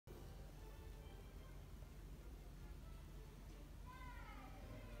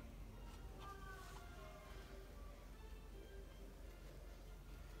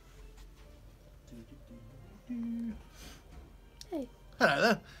Hello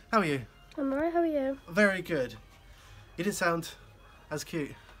there. How are you? I'm alright, how are you? Very good. You didn't sound as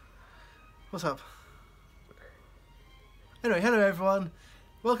cute. What's up? Anyway, hello everyone.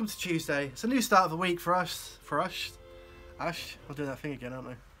 Welcome to Tuesday. It's a new start of the week for us. Ash? I'm doing that thing again, aren't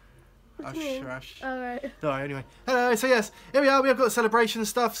I? Ash. Alright. Sorry, anyway. Hello, so yes, here we are. We have got the celebration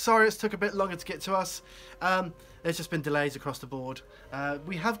stuff. Sorry it's took a bit longer to get to us. There's just been delays across the board.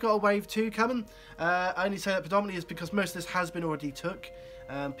 We have got a wave 2 coming. I only say that predominantly is because most of this has been already took.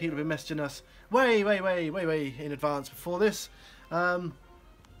 People have been messaging us way in advance before this. And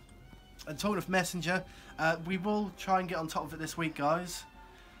talking of Messenger, we will try and get on top of it this week, guys.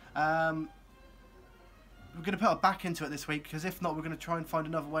 We're going to put our back into it this week, because if not, we're going to try and find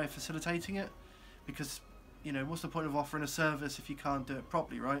another way of facilitating it. Because, you know, what's the point of offering a service if you can't do it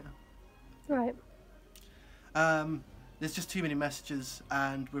properly, right? Right. There's just too many messages,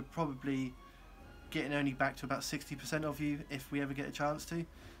 and we're probably getting only back to about 60% of you if we ever get a chance to.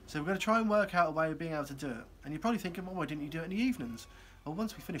 So we're going to try and work out a way of being able to do it. And you're probably thinking, well, why didn't you do it in the evenings? Well,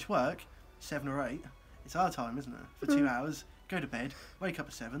 once we finish work, 7 or 8, it's our time, isn't it? For 2 hours, go to bed, wake up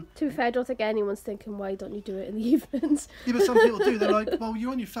at 7. To be fair, I don't think anyone's thinking, why don't you do it in the evenings? Yeah, but some people do. They're like, well,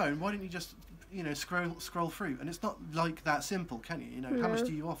 you're on your phone, why don't you just, you know, scroll through? And it's not like that simple, can you? You know, No. How much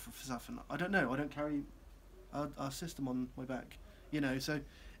do you offer for stuff? And I don't know. I don't carry our system on my back, you know, so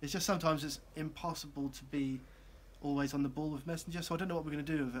it's just sometimes it's impossible to be always on the ball with Messenger, so I don't know what we're going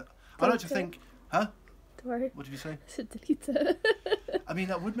to do with it. I like to think, huh? Don't worry. What did you say? I said delete it. I mean,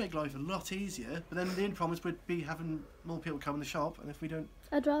 that would make life a lot easier, but then the only problem is we'd be having more people come in the shop, and if we don't...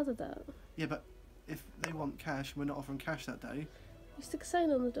 I'd rather that. Yeah, but if they want cash and we're not offering cash that day... You stick a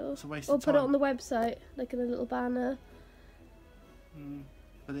sign on the door. It's a waste or of put it time. on the website, like in a little banner.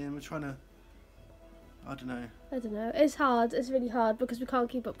 But then we're trying to... I don't know. I don't know. It's hard. It's really hard because we can't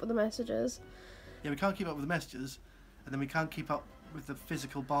keep up with the messages. Yeah, we can't keep up with the messages, and then we can't keep up with the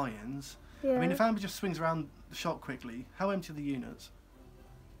physical buy-ins. Yeah. I mean, if Amber just swings around the shop quickly, how empty are the units?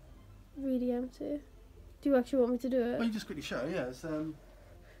 Really empty. Do you actually want me to do it? Well, you just quickly show, yeah. It's,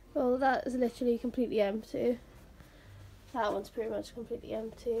 Well, that is literally completely empty. That one's pretty much completely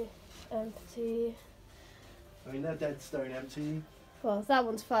empty. Empty. I mean, they're dead stone empty. Well, that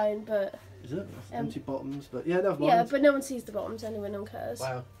one's fine, but... Is it? Empty bottoms, but yeah, never mind. Yeah, but no one sees the bottoms anyway, no one cares.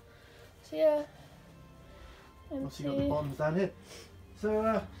 Wow. So yeah. Also, Empty. you got the bottoms down here.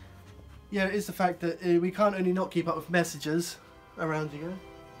 So, yeah, it is the fact that we can't only not keep up with messages around you.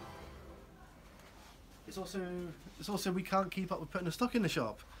 It's also we can't keep up with putting the stock in the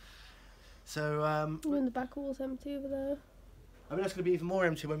shop. So, And the back wall's empty over there. I mean, that's going to be even more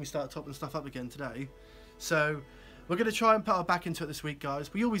empty when we start topping stuff up again today. So, we're going to try and put our back into it this week,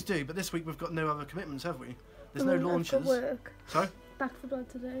 guys. We always do, but this week we've got no other commitments, have we? There's no launches. I've got work. Sorry? Back for blood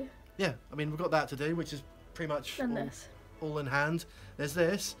today. Yeah, I mean, we've got that to do, which is pretty much And this. all in hand. There's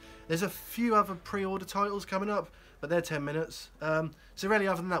this. There's a few other pre-order titles coming up, but they're 10 minutes. So really,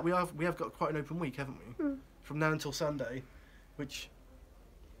 other than that, we have got quite an open week, haven't we? From now until Sunday, which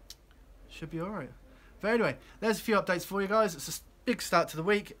should be all right. But anyway, there's a few updates for you guys. It's a big start to the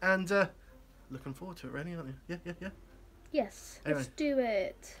week, and looking forward to it, really, aren't you? Yeah. Yes, Anyway. let's do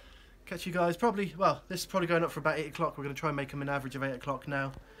it. Catch you guys probably. Well, this is probably going up for about 8 o'clock. We're going to try and make them an average of 8 o'clock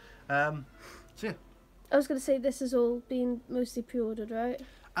now. So yeah. I was going to say this has all been mostly pre-ordered, right?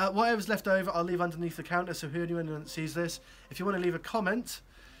 Whatever's left over, I'll leave underneath the counter. So who anyone sees this, if you want to leave a comment,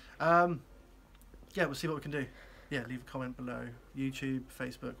 yeah, we'll see what we can do. Yeah, leave a comment below. YouTube,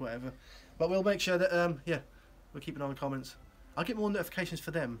 Facebook, whatever. But we'll make sure that yeah, we're keeping on the comments. I get more notifications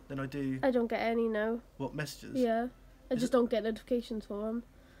for them than I do. I don't get any now. What messages? Yeah, I just don't get notifications for them.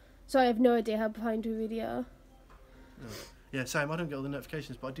 So I have no idea how behind we really are. No. Yeah, same. I don't get all the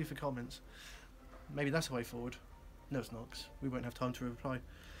notifications, but I do for comments. Maybe that's the way forward. No, it's not, 'cause we won't have time to reply.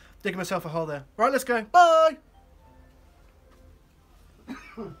 Digging myself a hole there. Right, let's go. Bye!